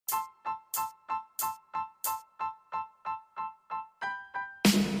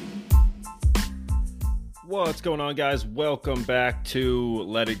What's going on, guys? Welcome back to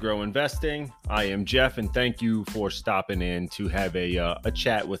Let It Grow Investing. I am Jeff, and thank you for stopping in to have a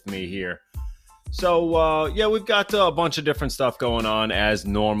chat with me here. So, we've got a bunch of different stuff going on as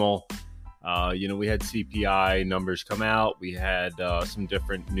normal. We had CPI numbers come out. We had some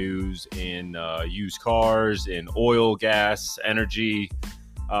different news in used cars, in oil, gas, energy,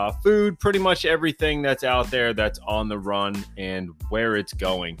 food, pretty much everything that's out there that's on the run and where it's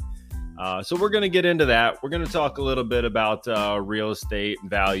going. So we're going to get into that. We're going to talk a little bit about real estate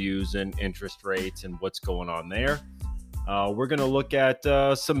values and interest rates and what's going on there. We're going to look at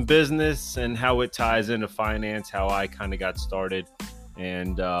some business and how it ties into finance, how I kind of got started,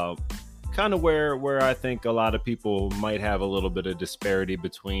 and kind of where I think a lot of people might have a little bit of disparity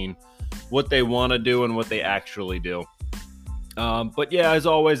between what they want to do and what they actually do. But yeah, as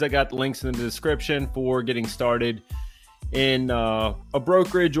always, I got links in the description for getting started in a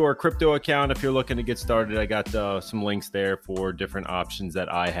brokerage or a crypto account. If you're looking to get started, I got some links there for different options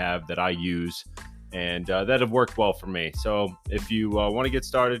that I have that I use and that have worked well for me. So if you want to get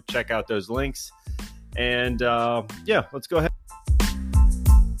started, check out those links. And let's go ahead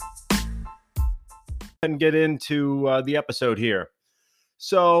and get into the episode here.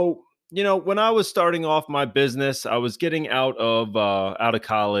 So, when I was starting off my business, I was getting out of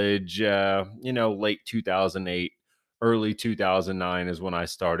college, late 2008. Early 2009 is when I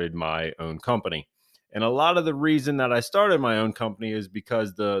started my own company. And a lot of the reason that I started my own company is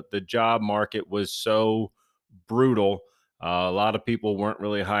because the job market was so brutal. A lot of people weren't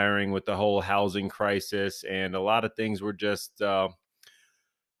really hiring with the whole housing crisis, and a lot of things were just, I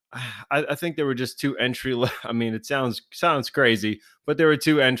think they were just too entry level. I mean, it sounds crazy, but they were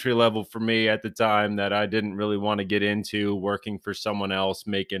too entry level for me at the time that I didn't really want to get into working for someone else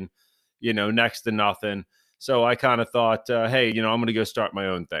making, next to nothing. So I kind of thought, hey, I'm going to go start my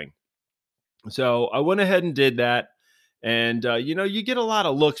own thing. So I went ahead and did that. And, you get a lot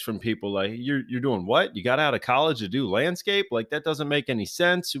of looks from people like, you're doing what? You got out of college to do landscape? Like, that doesn't make any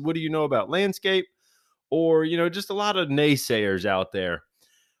sense. What do you know about landscape? Or, just a lot of naysayers out there.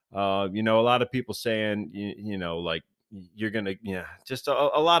 A lot of people saying, like, you're going to, just a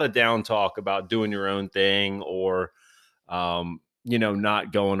lot of down talk about doing your own thing or,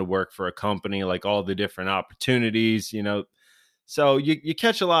 not going to work for a company, like all the different opportunities, so you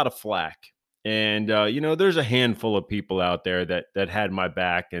catch a lot of flack. And, there's a handful of people out there that had my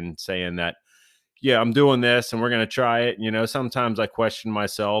back and saying that, yeah, I'm doing this and we're going to try it. Sometimes I question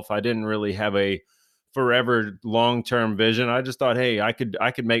myself. I didn't really have a forever long-term vision. I just thought, hey, I could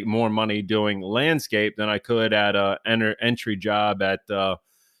make more money doing landscape than I could at a entry job at,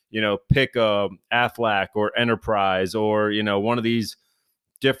 pick a Aflac or Enterprise or, one of these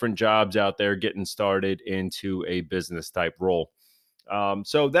different jobs out there getting started into a business type role.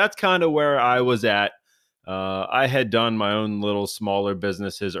 So that's kind of where I was at. I had done my own little smaller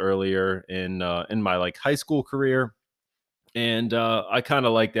businesses earlier in my like high school career. And I kind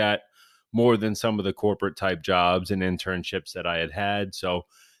of like that more than some of the corporate type jobs and internships that I had. So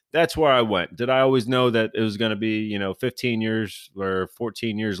that's where I went. Did I always know that it was going to be, 15 years or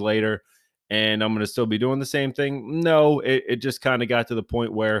 14 years later and I'm going to still be doing the same thing? No, it just kind of got to the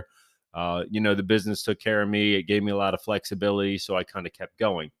point where, the business took care of me. It gave me a lot of flexibility. So I kind of kept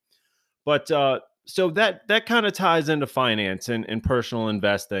going. But so that kind of ties into finance and personal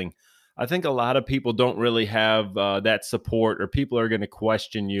investing. I think a lot of people don't really have that support, or people are going to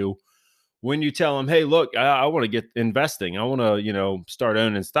question you when you tell them, hey, look, I want to get investing. I want to, start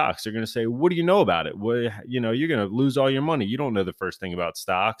owning stocks. They're going to say, what do you know about it? Well, you're going to lose all your money. You don't know the first thing about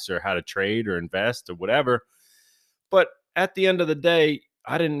stocks or how to trade or invest or whatever. But at the end of the day,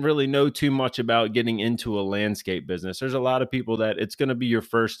 I didn't really know too much about getting into a landscape business. There's a lot of people that it's going to be your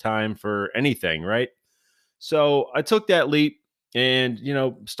first time for anything, right? So I took that leap, and,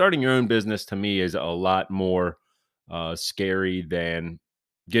 starting your own business to me is a lot more scary than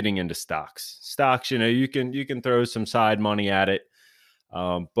getting into stocks. Stocks, you can throw some side money at it.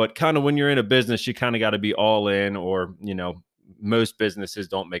 But kind of when you're in a business, you kind of got to be all in, or, most businesses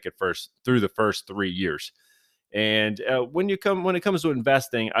don't make it through the first 3 years. And when it comes to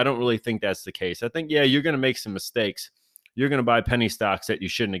investing, I don't really think that's the case. I think, yeah, you're going to make some mistakes. You're going to buy penny stocks that you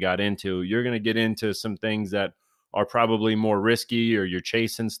shouldn't have got into. You're going to get into some things that are probably more risky, or you're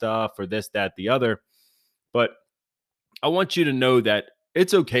chasing stuff or this, that, the other. But I want you to know that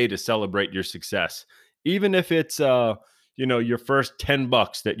it's okay to celebrate your success, even if it's, your first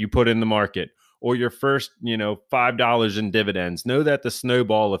 $10 that you put in the market, or your first, $5 in dividends. Know that the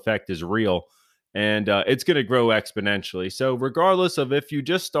snowball effect is real, and it's going to grow exponentially. So regardless of if you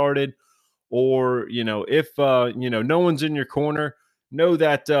just started, or, if, no one's in your corner, know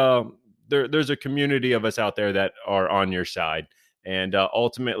that there's a community of us out there that are on your side. And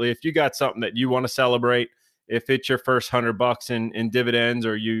ultimately, if you got something that you want to celebrate, if it's your first $100 in dividends,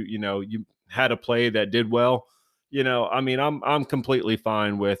 or you had a play that did well, I mean, I'm completely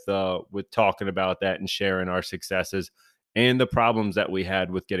fine with talking about that and sharing our successes and the problems that we had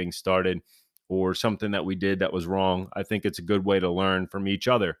with getting started, or something that we did that was wrong. I think it's a good way to learn from each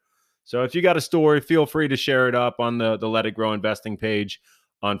other. So if you got a story, feel free to share it up on the Let It Grow Investing page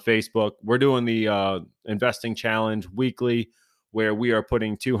on Facebook. We're doing the investing challenge weekly, where we are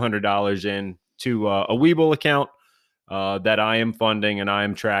putting $200 in to a Webull account that I am funding and I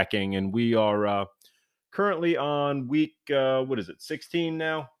am tracking. And we are currently on week, 16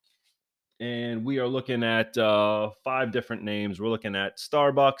 now? And we are looking at 5 different names. We're looking at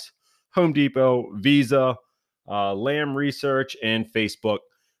Starbucks, Home Depot, Visa, Lamb Research, and Facebook,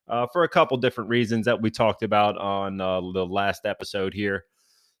 for a couple different reasons that we talked about on the last episode here.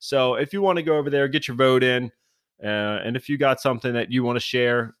 So if you want to go over there, get your vote in. And if you got something that you want to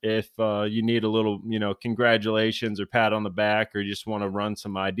share, if you need a little, congratulations or pat on the back, or you just want to run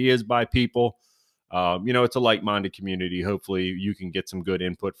some ideas by people, it's a like-minded community. Hopefully you can get some good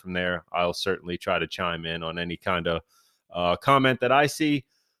input from there. I'll certainly try to chime in on any kind of comment that I see.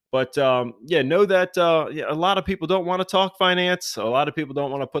 But know that a lot of people don't want to talk finance. A lot of people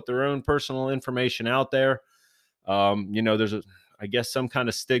don't want to put their own personal information out there. There's I guess some kind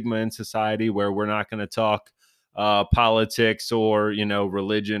of stigma in society where we're not going to talk politics or,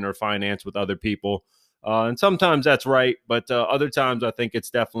 religion or finance with other people. And sometimes that's right. But other times I think it's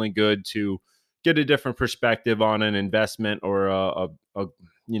definitely good to get a different perspective on an investment, or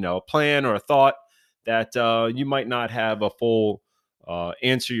a plan or a thought that you might not have a full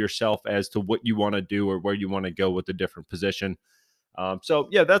answer yourself as to what you want to do or where you want to go with a different position. So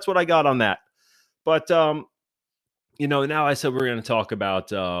that's what I got on that. But, now I said we're going to talk about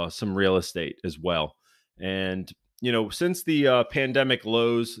some real estate as well. And, since the pandemic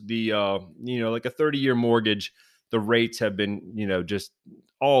lows, the, like a 30-year mortgage, the rates have been, just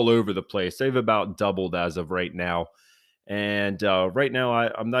all over the place. They've about doubled as of right now. And right now,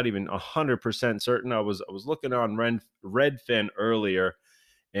 I'm not even 100% certain. I was looking on Redfin earlier,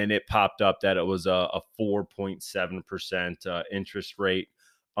 and it popped up that it was a 4.7% interest rate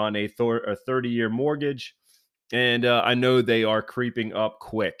on a 30-year mortgage. And I know they are creeping up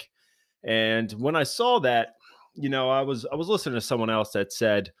quick. And when I saw that, I was listening to someone else that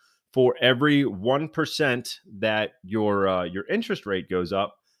said, for every 1% that your interest rate goes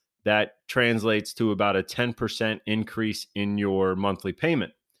up, that translates to about a 10% increase in your monthly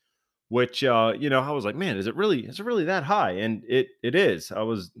payment. Which I was like, man, is it really that high? And it is.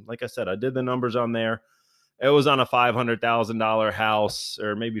 Like I said, I did the numbers on there. It was on a $500,000 house,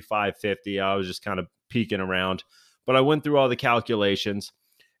 or maybe 550. I was just kind of peeking around, but I went through all the calculations,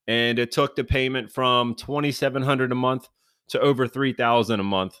 and it took the payment from $2,700 a month to over $3,000 a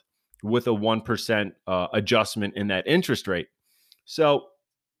month, with a 1% adjustment in that interest rate. So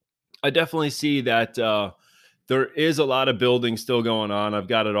I definitely see that there is a lot of building still going on. I've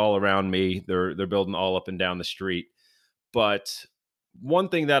got it all around me. They're building all up and down the street. But one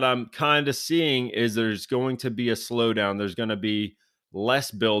thing that I'm kind of seeing is there's going to be a slowdown. There's going to be less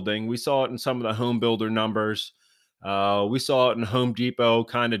building. We saw it in some of the home builder numbers. We saw it in Home Depot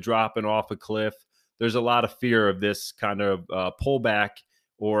kind of dropping off a cliff. There's a lot of fear of this kind of pullback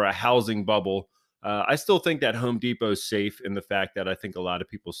or a housing bubble. I still think that Home Depot is safe in the fact that I think a lot of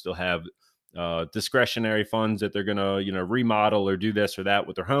people still have discretionary funds that they're going to, remodel or do this or that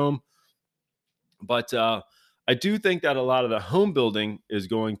with their home. But I do think that a lot of the home building is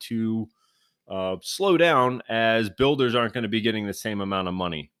going to slow down, as builders aren't going to be getting the same amount of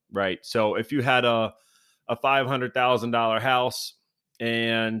money, right? So if you had a $500,000 house,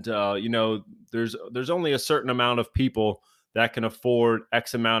 and there's only a certain amount of people that can afford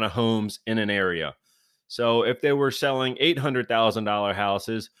X amount of homes in an area. So if they were selling $800,000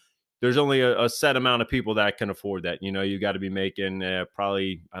 houses, there's only a set amount of people that can afford that. You got to be making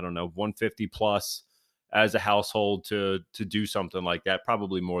probably, I don't know, 150 plus as a household to do something like that.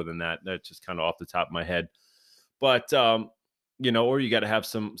 Probably more than that. That's just kind of off the top of my head. But or you got to have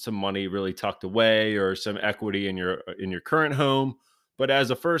some money really tucked away, or some equity in your current home. But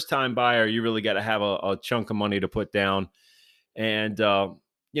as a first time buyer, you really got to have a chunk of money to put down. And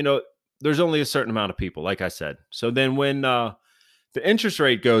there's only a certain amount of people, like I said. So then when the interest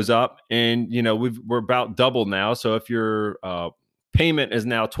rate goes up, and we're about double now. So if your payment is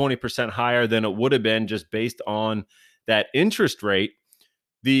now 20% higher than it would have been just based on that interest rate,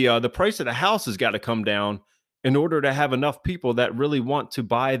 the price of the house has got to come down in order to have enough people that really want to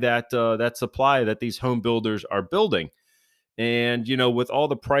buy that supply that these home builders are building. And, with all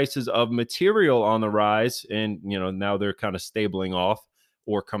the prices of material on the rise, and, now they're kind of stabling off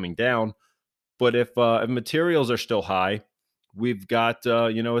or coming down. But if materials are still high, we've got,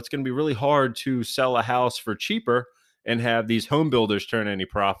 it's going to be really hard to sell a house for cheaper and have these home builders turn any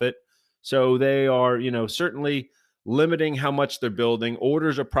profit. So they are, certainly limiting how much they're building.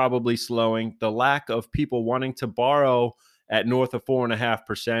 Orders are probably slowing. The lack of people wanting to borrow at north of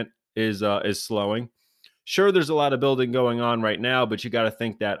 4.5% is slowing. Sure, there's a lot of building going on right now, but you got to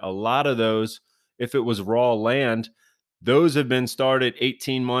think that a lot of those, if it was raw land, those have been started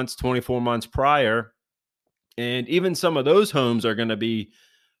 18 months, 24 months prior. And even some of those homes are going to be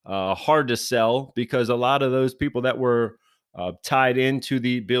hard to sell because a lot of those people that were tied into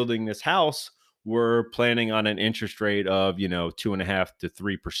the building this house were planning on an interest rate of 2.5 to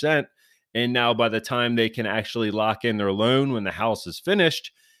 3%. And now by the time they can actually lock in their loan when the house is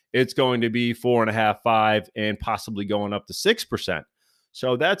finished, it's going to be 4.5, 5, and possibly going up to 6%.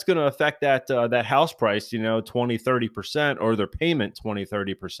 So that's going to affect that house price, 20, 30%, or their payment 20,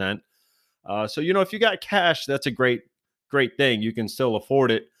 30%. So, if you got cash, that's a great thing. You can still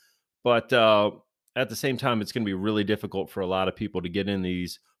afford it. But at the same time, it's going to be really difficult for a lot of people to get in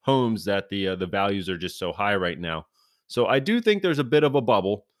these homes that the values are just so high right now. So I do think there's a bit of a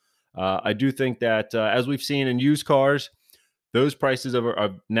bubble. I do think that as we've seen in used cars, those prices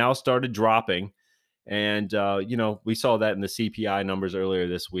have now started dropping. And, we saw that in the CPI numbers earlier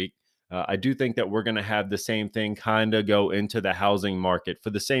this week. I do think that we're going to have the same thing kind of go into the housing market for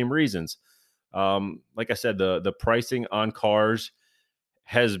the same reasons. Like I said, the pricing on cars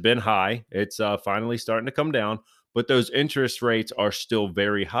has been high. It's finally starting to come down, but those interest rates are still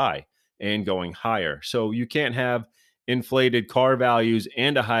very high and going higher. So you can't have inflated car values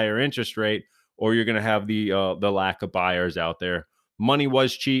and a higher interest rate, or you're going to have the lack of buyers out there. Money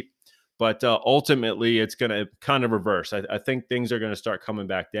was cheap, but ultimately it's going to kind of reverse. I think things are going to start coming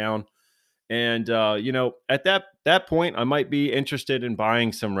back down. And at that point, I might be interested in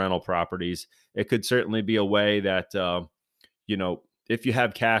buying some rental properties. It could certainly be a way that if you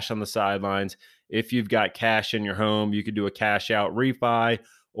have cash on the sidelines, if you've got cash in your home, you could do a cash out refi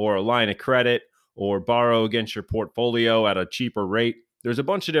or a line of credit or borrow against your portfolio at a cheaper rate. There's a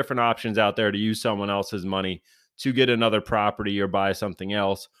bunch of different options out there to use someone else's money to get another property or buy something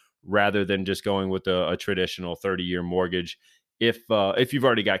else rather than just going with a traditional 30-year mortgage if you've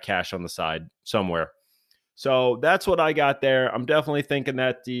already got cash on the side somewhere. So that's what I got there. I'm definitely thinking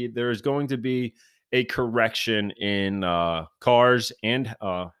that there's going to be a correction in cars and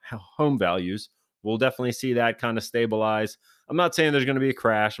home values. We'll definitely see that kind of stabilize. I'm not saying there's going to be a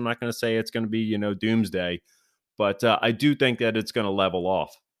crash. I'm not going to say it's going to be, doomsday, but I do think that it's going to level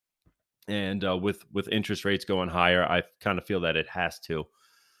off. And with interest rates going higher, I kind of feel that it has to.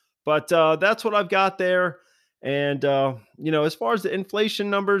 But that's what I've got there. And, as far as the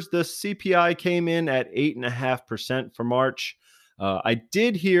inflation numbers, the CPI came in at 8.5% for March. I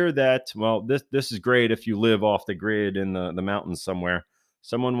did hear that, well, this is great if you live off the grid in the mountains somewhere.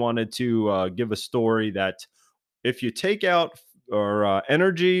 Someone wanted to give a story that if you take out or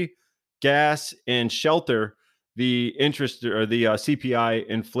energy, gas, and shelter, the interest or the CPI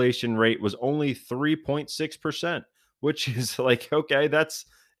inflation rate was only 3.6%, which is like, okay, that's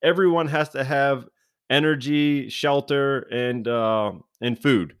everyone has to have energy, shelter, and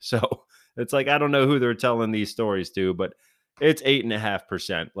food. So it's like I don't know who they're telling these stories to, but it's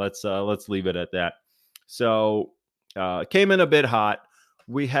 8.5%. Let's leave it at that. So came in a bit hot.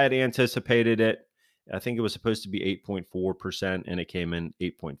 We had anticipated it. I think it was supposed to be 8.4%, and it came in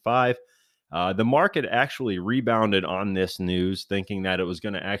 8.5. The market actually rebounded on this news, thinking that it was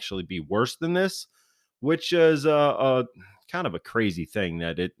going to actually be worse than this, which is a kind of a crazy thing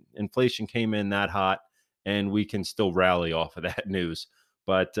that inflation came in that hot, and we can still rally off of that news.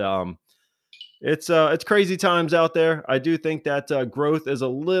 But it's crazy times out there. I do think that growth is a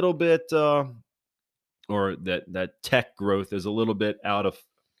little bit, or that tech growth is a little bit out of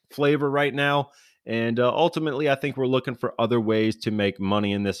flavor right now. And ultimately, I think we're looking for other ways to make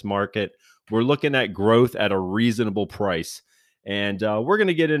money in this market. We're looking at growth at a reasonable price. And we're going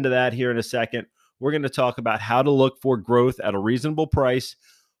to get into that here in a second. We're going to talk about how to look for growth at a reasonable price,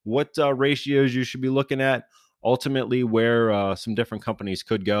 what ratios you should be looking at, ultimately where some different companies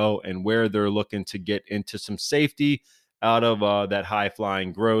could go, and where they're looking to get into some safety out of that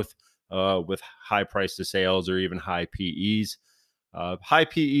high-flying growth with high price to sales or even high PEs. High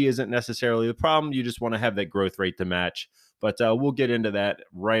PE isn't necessarily the problem. You just want to have that growth rate to match. But we'll get into that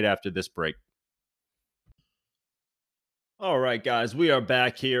right after this break. All right, guys, we are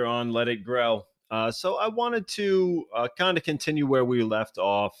back here on Let It Grow. So I wanted to kind of continue where we left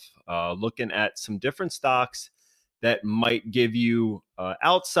off, looking at some different stocks that might give you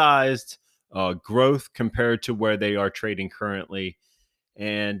outsized growth compared to where they are trading currently.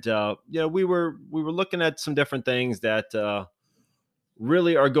 And we were looking at some different things that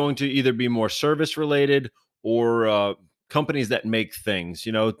really are going to either be more service related or companies that make things.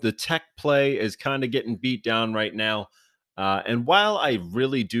 The tech play is kind of getting beat down right now. And while I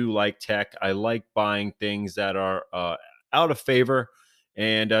really do like tech, I like buying things that are out of favor.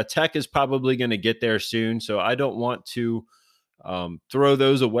 And tech is probably going to get there soon. So I don't want to throw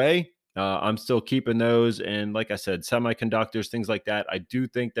those away. I'm still keeping those. And like I said, semiconductors, things like that. I do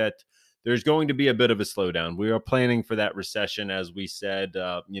think that there's going to be a bit of a slowdown. We are planning for that recession, as we said,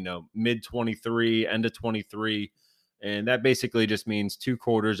 mid 23, end of 23. And that basically just means 2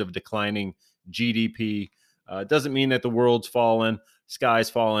 quarters of declining GDP. Doesn't mean that the world's fallen, sky's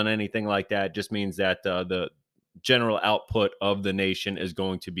fallen, anything like that. It just means that the general output of the nation is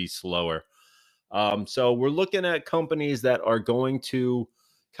going to be slower. So we're looking at companies that are going to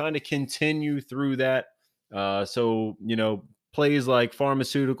kind of continue through that. Plays like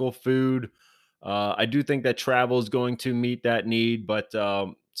pharmaceutical, food. I do think that travel is going to meet that need, but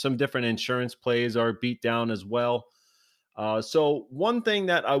some different insurance plays are beat down as well. So one thing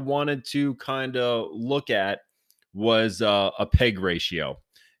that I wanted to kind of look at was a PEG ratio.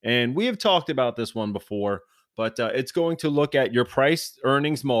 And we have talked about this one before, but it's going to look at your price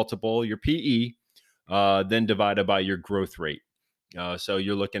earnings multiple, your PE, then divided by your growth rate. So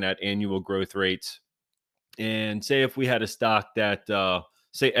you're looking at annual growth rates. And say if we had a stock that,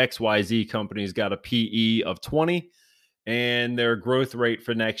 say, XYZ company's got a PE of 20 and their growth rate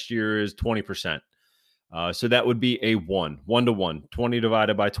for next year is 20%. So that would be a 1 to 1. 20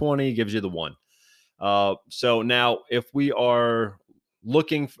 divided by 20 gives you the 1. So now if we are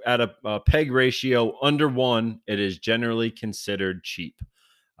looking at a PEG ratio under 1, it is generally considered cheap.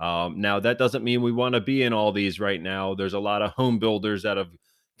 Now, that doesn't mean we want to be in all these right now. There's a lot of home builders that have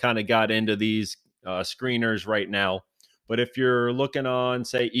kind of got into these screeners right now. But if you're looking on,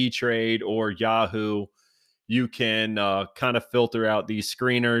 say, E-Trade or Yahoo, you can kind of filter out these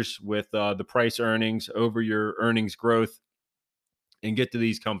screeners with the price earnings over your earnings growth and get to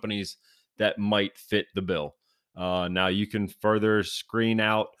these companies that might fit the bill. Now, you can further screen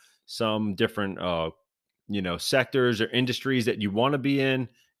out some different sectors or industries that you want to be in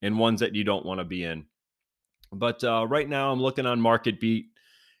and ones that you don't want to be in. But right now, I'm looking on MarketBeat,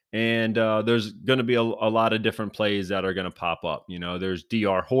 and there's going to be a lot of different plays that are going to pop up. There's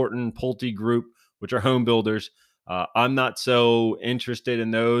DR Horton, Pulte Group, which are home builders. I'm not so interested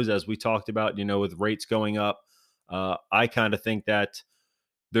in those, as we talked about, with rates going up. I kind of think that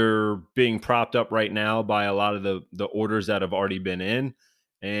they're being propped up right now by a lot of the orders that have already been in.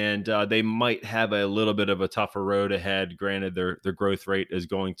 And they might have a little bit of a tougher road ahead. Granted, their growth rate is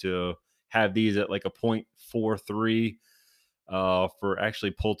going to have these at like a 0.43 for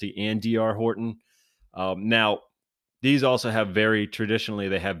actually Pulte and DR Horton. Now, these also have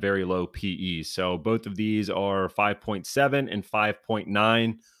they have very low PE. So both of these are 5.7 and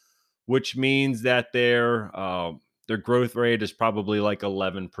 5.9, which means that their growth rate is probably like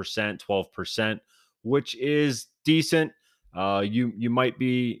 11%, 12%, which is decent. You might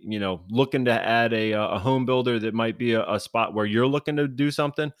be looking to add a home builder that might be a spot where you're looking to do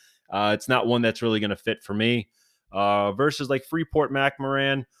something. It's not one that's really going to fit for me. Versus like Freeport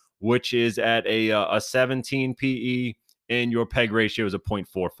McMoran, which is at a 17 PE, and your PEG ratio is a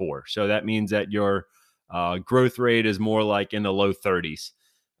 0.44. So that means that your growth rate is more like in the low 30s.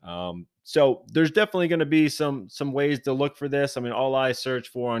 So there's definitely going to be some ways to look for this. I mean, all I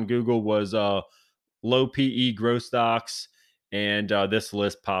searched for on Google was low PE growth stocks, and this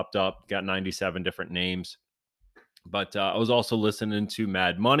list popped up. Got 97 different names. But I was also listening to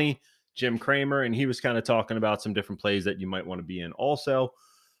Mad Money, Jim Cramer, and he was kind of talking about some different plays that you might want to be in also.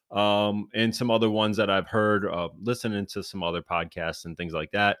 And some other ones that I've heard, listening to some other podcasts and things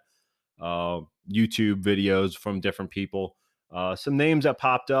like that, YouTube videos from different people. Some names that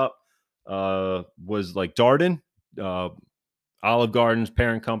popped up was like Darden, Olive Garden's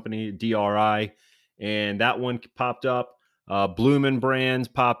parent company, DRI, and that one popped up. Bloomin' Brands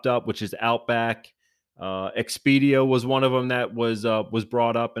popped up, which is Outback. Expedia was one of them that was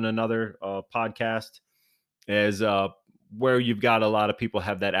brought up in another podcast as where you've got a lot of people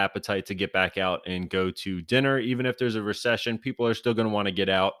have that appetite to get back out and go to dinner. Even if there's a recession, people are still going to want to get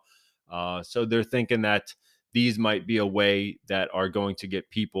out. So they're thinking that these might be a way that are going to get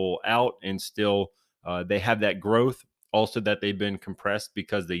people out and still they have that growth. Also that they've been compressed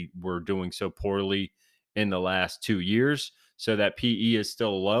because they were doing so poorly in the last 2 years. So that PE is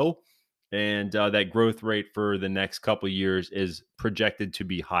still low. And that growth rate for the next couple of years is projected to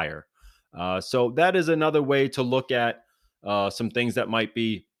be higher. So that is another way to look at some things that might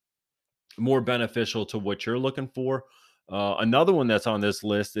be more beneficial to what you're looking for. Another one that's on this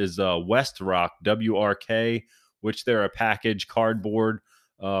list is WestRock, WRK, which they're a package cardboard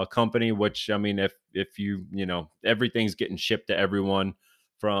company. Which, I mean, if everything's getting shipped to everyone,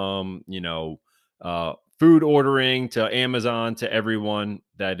 from food ordering to Amazon to everyone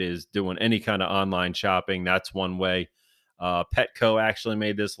that is doing any kind of online shopping. That's one way. Petco actually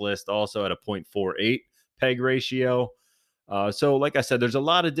made this list also at a 0.48 PEG ratio. So like I said, there's a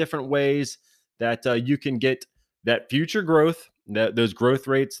lot of different ways that you can get that future growth, that those growth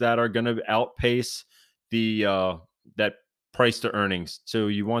rates that are going to outpace the that price to earnings. So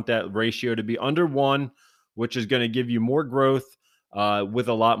you want that ratio to be under 1, which is going to give you more growth with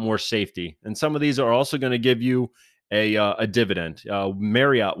a lot more safety. And some of these are also going to give you a dividend.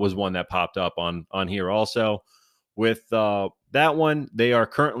 Marriott was one that popped up on here also. With that one, they are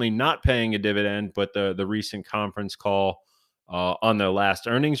currently not paying a dividend, but the recent conference call on their last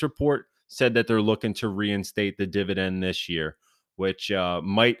earnings report said that they're looking to reinstate the dividend this year, which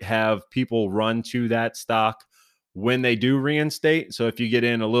might have people run to that stock when they do reinstate. So if you get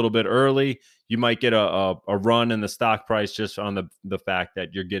in a little bit early, you might get a run in the stock price just on the fact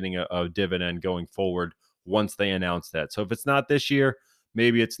that you're getting a dividend going forward once they announce that. So if it's not this year,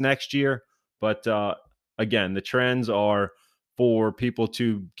 maybe it's next year. But again, the trends are for people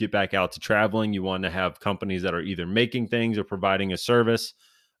to get back out to traveling. You want to have companies that are either making things or providing a service.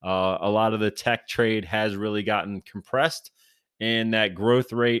 A lot of the tech trade has really gotten compressed, and that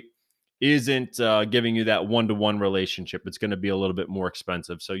growth rate isn't giving you that one-to-one relationship. It's going to be a little bit more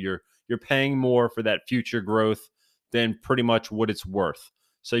expensive. So you're paying more for that future growth than pretty much what it's worth.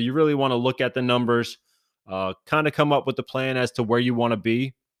 So you really want to look at the numbers, kind of come up with the plan as to where you want to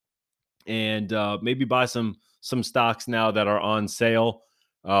be, and maybe buy some stocks now that are on sale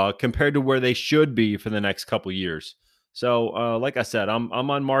compared to where they should be for the next couple years. So like I said, I'm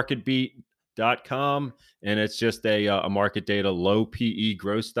on MarketBeat.com, and it's just a market data low PE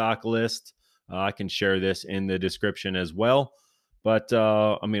growth stock list. I can share this in the description as well. But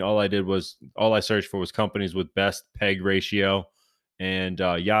I mean, all I searched for was companies with best PEG ratio, and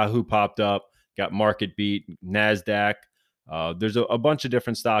Yahoo popped up, got MarketBeat, NASDAQ. There's a bunch of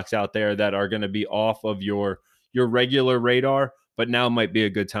different stocks out there that are going to be off of your regular radar, but now might be a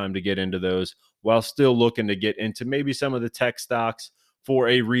good time to get into those while still looking to get into maybe some of the tech stocks for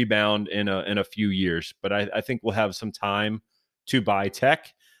a rebound in a few years. But I think we'll have some time to buy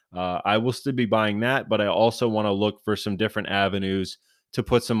tech. I will still be buying that, but I also want to look for some different avenues to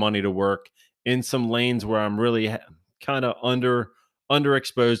put some money to work in some lanes where I'm really kind of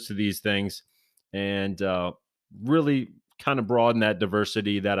underexposed to these things, and really kind of broaden that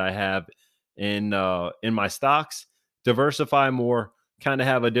diversity that I have in my stocks, diversify more, kind of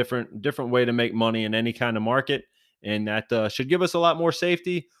have a different way to make money in any kind of market, and that should give us a lot more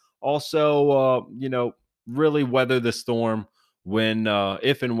safety. Also, really weather the storm when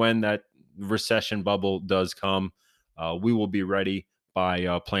if and when that recession bubble does come. We will be ready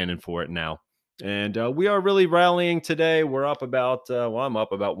by planning for it now. And we are really rallying today. We're up about I'm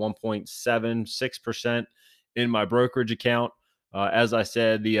up about 1.76% in my brokerage account. As I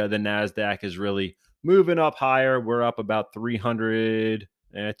said, the NASDAQ is really moving up higher. We're up about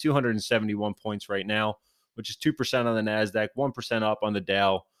 271 points right now, which is 2% on the NASDAQ, 1% up on the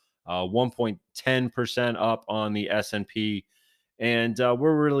Dow, 1.10% up on the S&P. And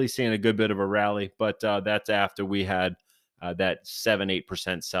we're really seeing a good bit of a rally, but that's after we had that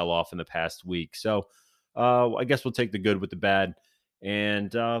 7-8% sell-off in the past week. So I guess we'll take the good with the bad.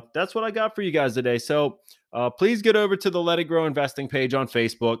 And that's what I got for you guys today. So please get over to the Let It Grow Investing page on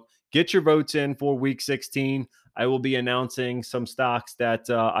Facebook. Get your votes in for week 16. I will be announcing some stocks that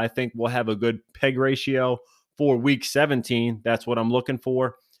I think will have a good PEG ratio for week 17. That's what I'm looking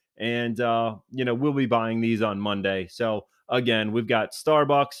for. And, we'll be buying these on Monday. So again, we've got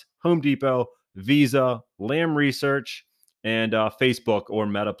Starbucks, Home Depot, Visa, Lam Research, and Facebook or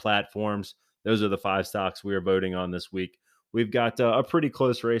Meta platforms. Those are the 5 stocks we are voting on this week. We've got a pretty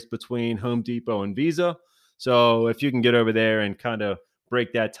close race between Home Depot and Visa. So if you can get over there and kind of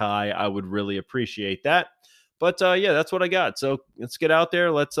break that tie, I would really appreciate that. But that's what I got. So let's get out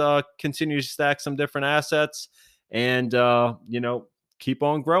there. Let's continue to stack some different assets and, keep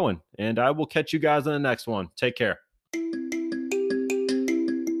on growing. And I will catch you guys on the next one. Take care.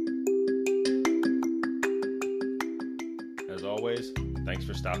 As always, thanks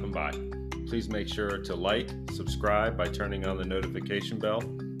for stopping by. Please make sure to like, subscribe by turning on the notification bell,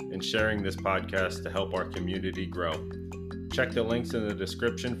 and sharing this podcast to help our community grow. Check the links in the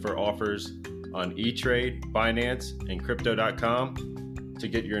description for offers on E-Trade, Binance, and Crypto.com to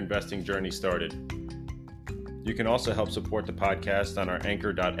get your investing journey started. You can also help support the podcast on our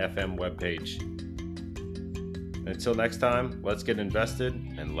anchor.fm webpage. Until next time, let's get invested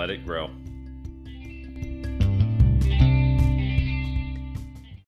and let it grow.